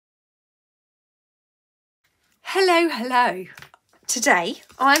Hello. Today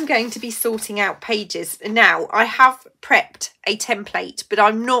I'm going to be sorting out pages. Now I have prepped a template, but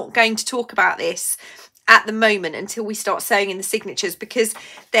I'm not going to talk about this at the moment until we start sewing in the signatures, because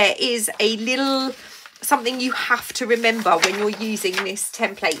there is a little something you have to remember when you're using this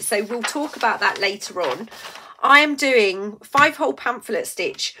template. So we'll talk about that later on. I am doing 5-hole pamphlet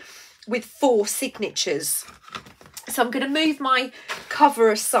stitch with 4 signatures. So I'm going to move my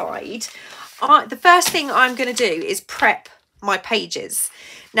cover aside. The first thing I'm going to do is prep my pages.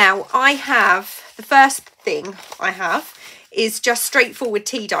 Now the first thing I have is just straightforward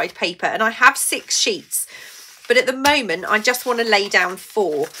tea dyed paper, and I have 6 sheets, but at the moment I just want to lay down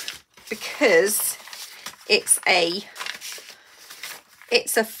 4 because it's a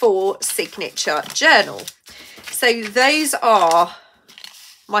 4 signature journal. So those are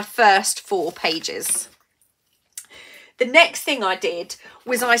my first 4 pages. The next thing I did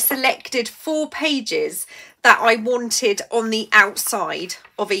was I selected 4 pages that I wanted on the outside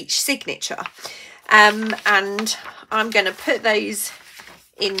of each signature. And I'm going to put those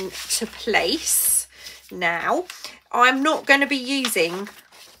into place now. I'm only going to be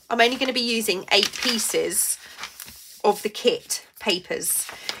using 8 pieces of the kit papers.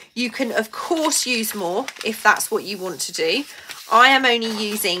 You can of course use more if that's what you want to do. I am only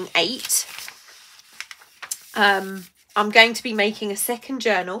using 8. I'm going to be making a second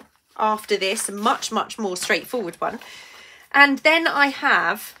journal after this, a much more straightforward one. And then I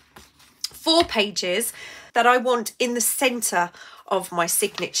have 4 pages that I want in the centre of my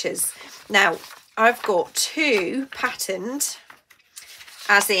signatures. Now, I've got 2 patterned,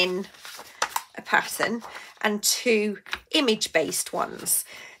 as in a pattern, and 2 image-based ones.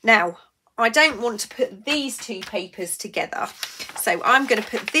 Now, I don't want to put these 2 papers together, so I'm going to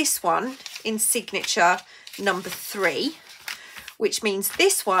put this one in signature number 3, which means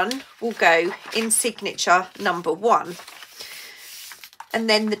this one will go in signature number 1, and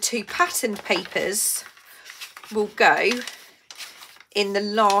then the 2 patterned papers will go in the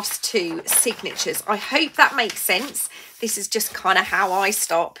last 2 signatures. I hope that makes sense. This is just kind of how I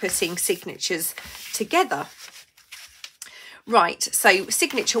start putting signatures together. Right, so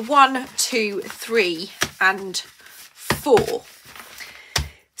signature 1, 2, 3 and 4.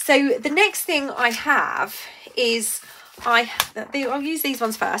 So the next thing I have is, I'll use these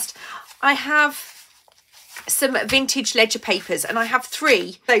ones first. I have some vintage ledger papers, and I have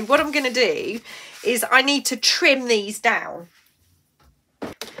 3. So what I'm going to do is I need to trim these down.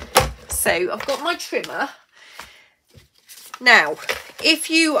 So I've got my trimmer. Now, if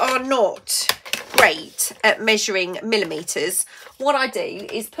you are not great at measuring millimeters, what I do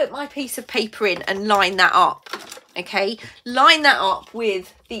is put my piece of paper in and line that up. Okay, line that up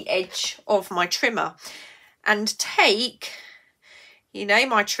with the edge of my trimmer, and take, you know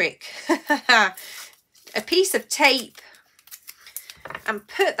my trick, a piece of tape, and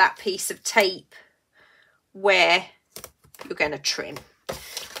put that piece of tape where you're going to trim.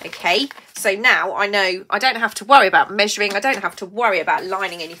 Okay, so now I know I don't have to worry about measuring. I don't have to worry about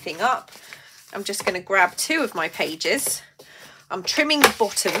lining anything up. I'm just going to grab 2 of my pages. I'm trimming the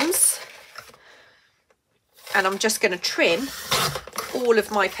bottoms, and I'm just going to trim all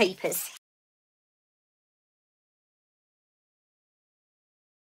of my papers.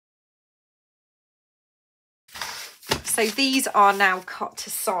 So these are now cut to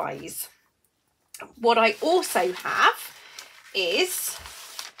size. What I also have is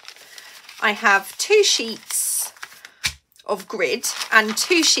I have 2 sheets of grid and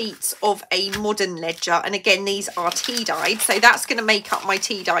 2 sheets of a modern ledger, and again these are tea dyed, so that's going to make up my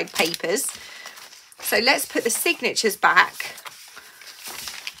tea dyed papers. So let's put the signatures back.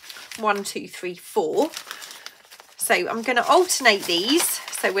 1, 2, 3, 4. So I'm going to alternate these.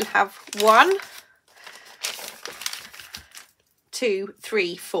 So we'll have 1, 2,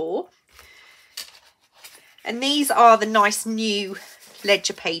 3, 4. And these are the nice new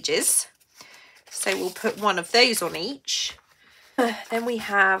ledger pages. So we'll put 1 of those on each. Then we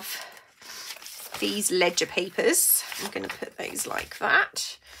have these ledger papers. I'm going to put those like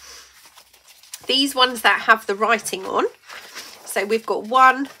that. These ones that have the writing on. So we've got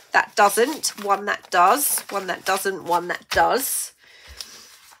 1 that doesn't, 1 that does, 1 that doesn't, 1 that does.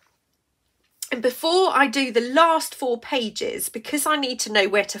 And before I do the last 4 pages, because I need to know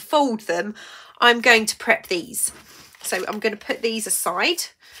where to fold them, I'm going to prep these. So I'm going to put these aside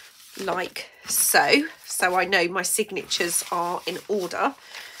like so. So I know my signatures are in order.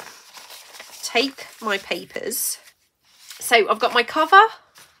 Take my papers. So I've got my cover,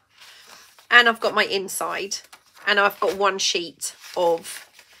 and I've got my inside, and I've got 1 sheet of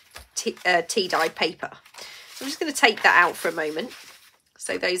tea dyed paper. I'm just going to take that out for a moment.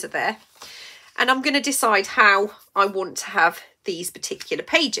 So those are there. and I'm going to decide how I want to have these particular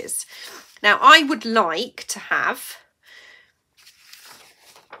pages. Now I would like to have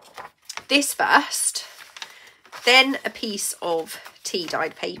this first, then a piece of tea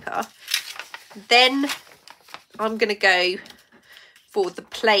dyed paper, then I'm going to go for the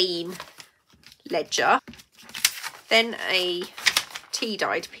plain ledger, then a tea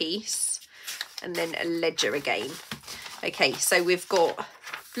dyed piece, and then a ledger again. Okay, so we've got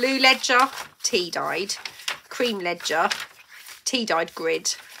blue ledger, tea dyed, cream ledger, tea dyed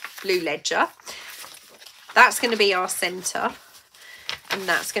grid, blue ledger. That's going to be our centre, and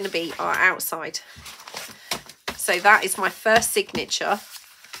that's going to be our outside. So that is my first signature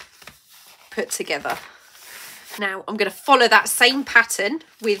put together. Now I'm going to follow that same pattern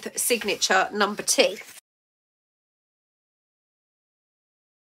with signature number 2.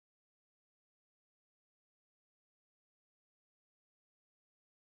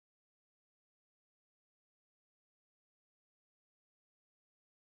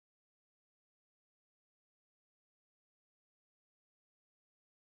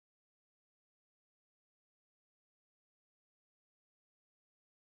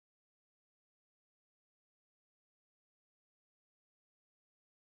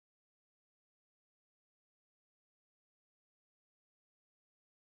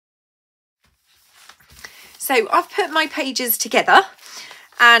 So I've put my pages together,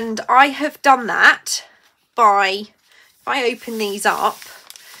 and I have done that by, if I open these up,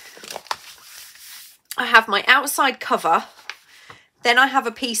 I have my outside cover, then I have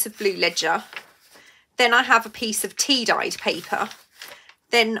a piece of blue ledger, then I have a piece of tea dyed paper,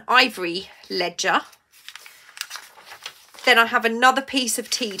 then ivory ledger, then I have another piece of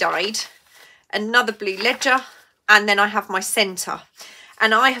tea dyed, another blue ledger, and then I have my centre.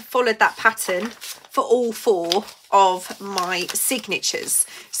 And I have followed that pattern for all 4 of my signatures.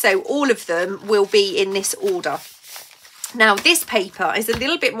 So all of them will be in this order. Now this paper is a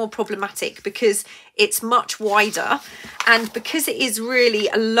little bit more problematic because it's much wider, and because it is really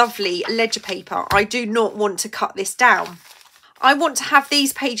a lovely ledger paper, I do not want to cut this down. I want to have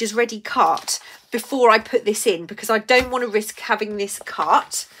these pages ready cut before I put this in, because I don't want to risk having this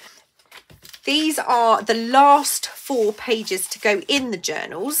cut. These are the last 4 pages to go in the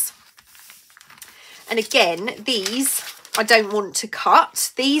journals. And again, these I don't want to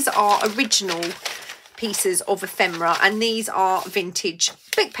cut. These are original pieces of ephemera, and these are vintage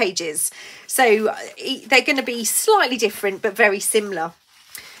book pages. So they're going to be slightly different, but very similar.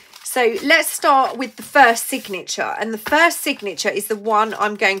 So let's start with the first signature. And the first signature is the one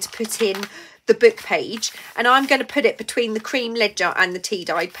I'm going to put in the book page. And I'm going to put it between the cream ledger and the tea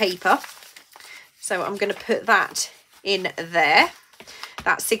dyed paper. So I'm going to put that in there.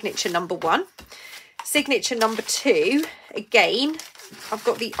 That's signature number 1. Signature number 2, again, I've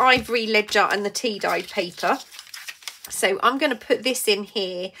got the ivory ledger and the tea dyed paper. So I'm going to put this in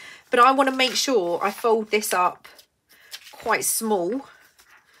here, but I want to make sure I fold this up quite small.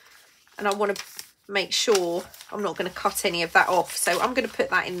 And I want to make sure I'm not going to cut any of that off. So I'm going to put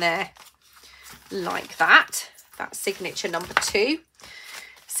that in there like that. That's signature number 2.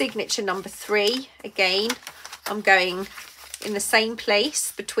 Signature number 3, again, I'm going in the same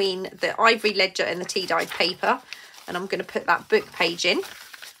place between the ivory ledger and the tea dyed paper, and I'm going to put that book page in.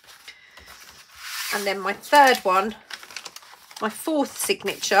 And then my third one, my 4th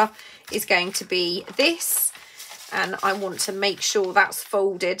signature, is going to be this, and I want to make sure that's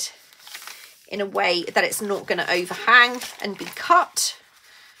folded in a way that it's not going to overhang and be cut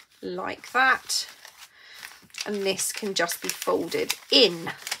like that. And this can just be folded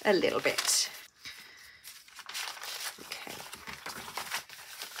in a little bit. Okay.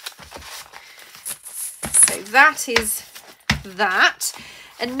 So that is that.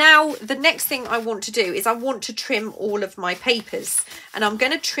 And now the next thing I want to do is I want to trim all of my papers, and I'm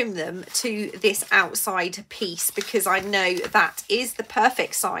going to trim them to this outside piece because I know that is the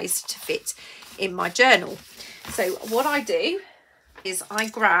perfect size to fit in my journal. So what I do is I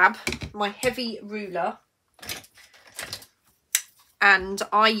grab my heavy ruler and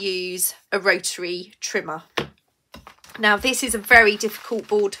I use a rotary trimmer. Now this is a very difficult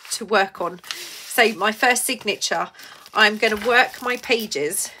board to work on. So my first signature, I'm going to work my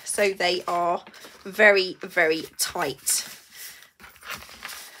pages so they are very, very tight.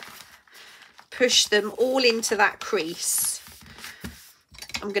 Push them all into that crease.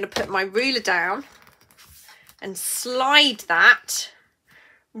 I'm going to put my ruler down and slide that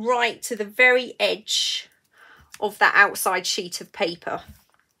right to the very edge of that outside sheet of paper.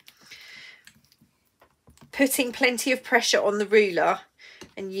 Putting plenty of pressure on the ruler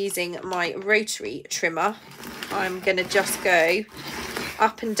and using my rotary trimmer, I'm going to just go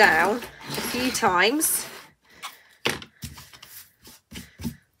up and down a few times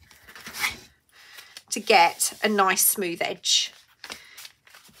to get a nice smooth edge.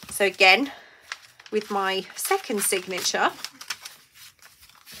 So again, with my second signature,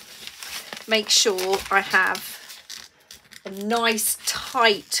 make sure I have a nice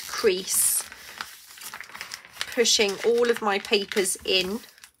tight crease, pushing all of my papers in.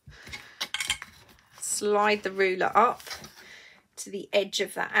 Slide the ruler up to the edge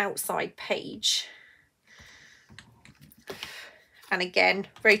of that outside page. And again,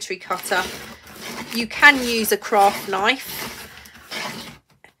 rotary cutter. You can use a craft knife.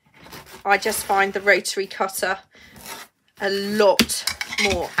 I just find the rotary cutter a lot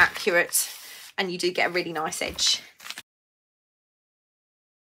more accurate, and you do get a really nice edge.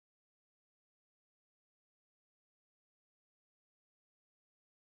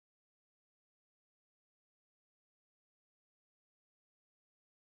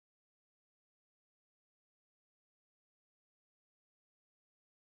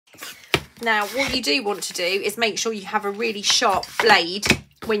 Now, what you do want to do is make sure you have a really sharp blade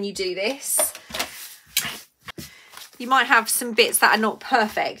when you do this. You might have some bits that are not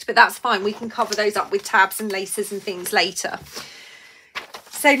perfect, but that's fine. We can cover those up with tabs and laces and things later.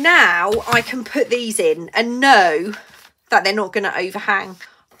 So now I can put these in and know that they're not going to overhang.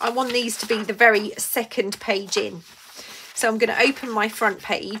 I want these to be the very second page in. So I'm going to open my front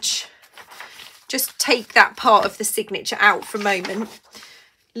page, just take that part of the signature out for a moment,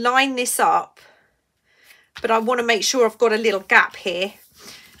 line this up, but I want to make sure I've got a little gap here,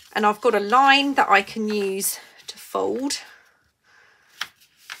 and I've got a line that I can use to fold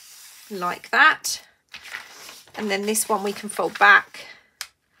like that, and then this one we can fold back.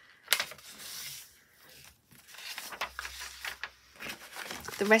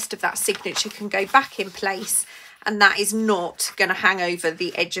 The rest of that signature can go back in place, and that is not going to hang over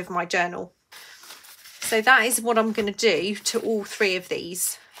the edge of my journal. So that is what I'm going to do to all three of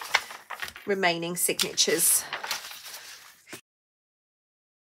these remaining signatures.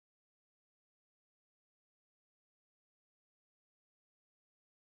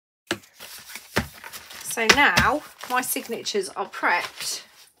 So now my signatures are prepped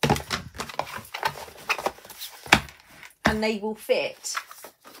and they will fit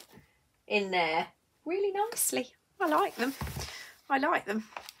in there really nicely. I like them. I like them.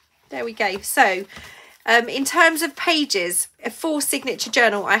 There we go. So in terms of pages, a 4 signature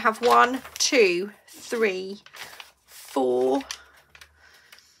journal, I have 1, 2, 3, 4,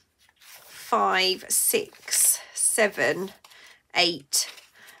 5, 6, 7, 8,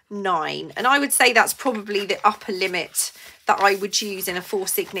 9. And I would say that's probably the upper limit that I would use in a 4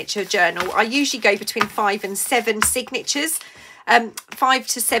 signature journal. I usually go between 5 and 7 signatures, 5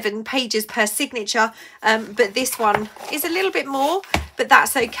 to 7 pages per signature, but this one is a little bit more, but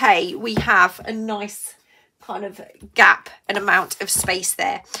that's okay. We have a nice kind of gap and amount of space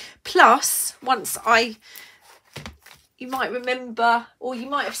there. Plus, you might remember, or you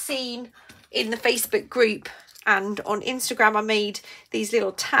might have seen in the Facebook group and on Instagram, I made these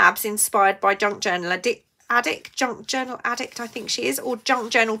little tabs inspired by Junk Journal Addict, Junk Journal Addict, I think she is, or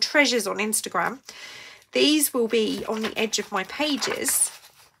Junk Journal Treasures on Instagram. These will be on the edge of my pages,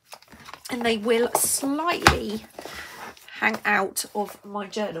 and they will slightly hang out of my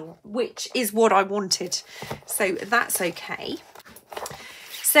journal, which is what I wanted. So that's okay.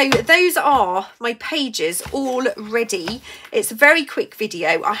 So those are my pages all ready. It's a very quick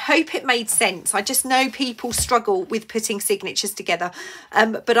video. I hope it made sense. I just know people struggle with putting signatures together,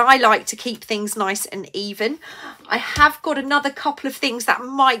 but I like to keep things nice and even. I have got another couple of things that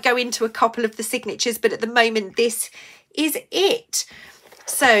might go into a couple of the signatures, but at the moment this is it.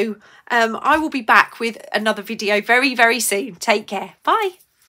 So I will be back with another video very, very soon. Take care. Bye.